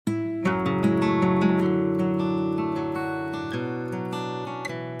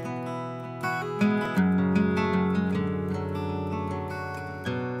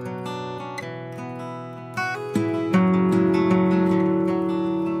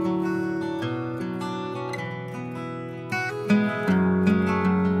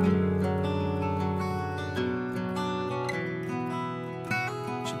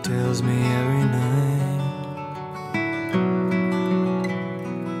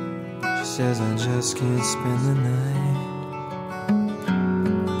says I just can't spend the night.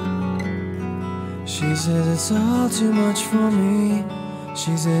 She says it's all too much for me.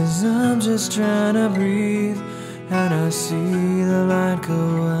 She says I'm just trying to breathe, and I see the light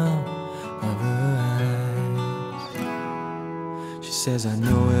go out of her eyes. She says I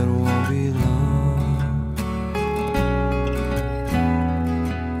know it won't be long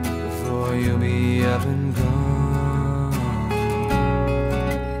before you'll be up and gone.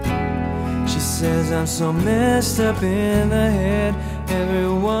 She says I'm so messed up in the head,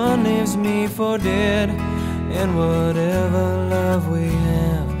 everyone leaves me for dead, and whatever love we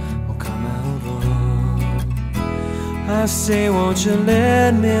have will come out wrong. I say, won't you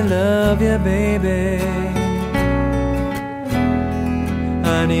let me love you, baby?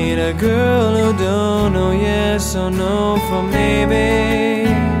 I need a girl who don't know yes or no for maybe.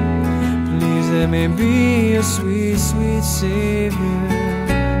 Please let me be your sweet, sweet savior.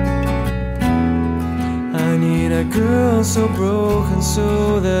 I need a girl so broken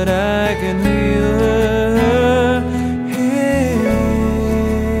so that I can heal